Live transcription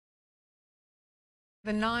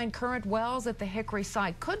The 9 current wells at the Hickory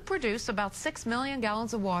site could produce about 6 million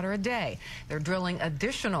gallons of water a day. They're drilling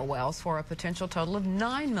additional wells for a potential total of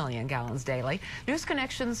 9 million gallons daily. News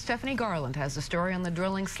Connection's Stephanie Garland has the story on the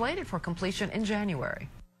drilling slated for completion in January.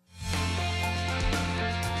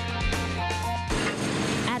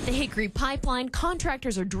 At the Hickory Pipeline,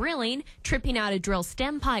 contractors are drilling, tripping out a drill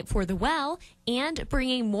stem pipe for the well, and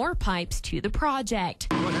bringing more pipes to the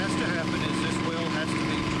project. What has to happen is this well has to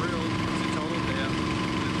be drilled to total depth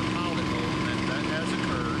with the pilot hole, and that has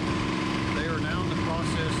occurred. They are now in the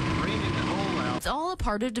process of bringing the hole out. It's all a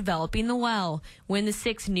part of developing the well. When the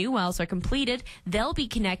 6 new wells are completed, they'll be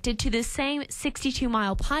connected to the same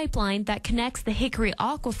 62-mile pipeline that connects the Hickory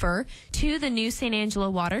Aquifer to the new San Angelo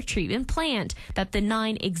water treatment plant that the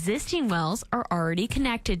 9 existing wells are already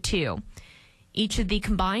connected to. Each of the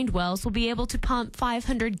combined wells will be able to pump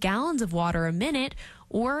 500 gallons of water a minute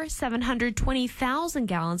or 720,000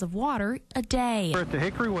 gallons of water a day. We're at the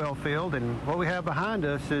Hickory well field, and what we have behind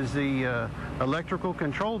us is the electrical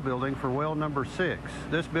control building for well number 6.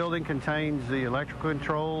 This building contains the electrical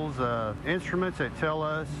controls, instruments that tell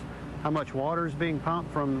us how much water is being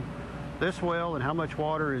pumped from this well and how much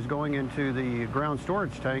water is going into the ground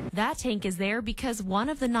storage tank. That tank is there because one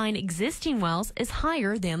of the 9 existing wells is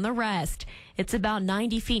higher than the rest. It's about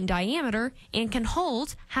 90 feet in diameter and can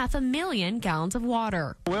hold 500,000 gallons of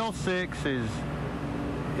water. Well 6 is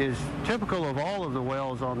typical of all of the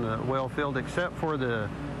wells on the well field except for the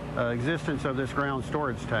existence of this ground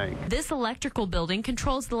storage tank. This electrical building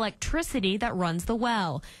controls the electricity that runs the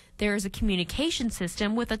well. There is a communication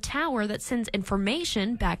system with a tower that sends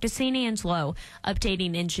information back to San Angelo,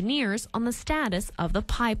 updating engineers on the status of the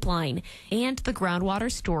pipeline and the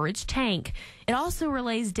groundwater storage tank. It also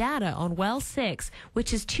relays data on well 6,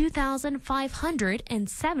 which is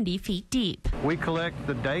 2,570 feet deep. We collect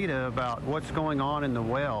the data about what's going on in the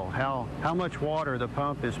well, how much water the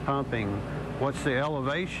pump is pumping, what's the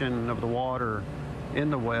elevation of the water in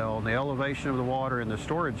the well, the elevation of the water in the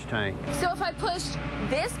storage tank. So if I pushed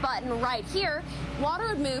this button right here, water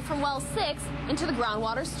would move from well 6 into the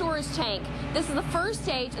groundwater storage tank. This is the first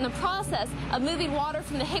stage in the process of moving water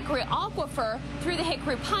from the Hickory Aquifer through the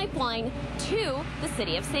Hickory Pipeline to the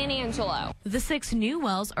city of San Angelo. The 6 new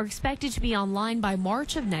wells are expected to be online by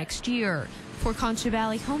March of next year. For Concho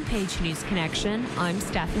Valley Homepage News Connection, I'm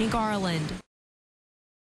Stephanie Garland.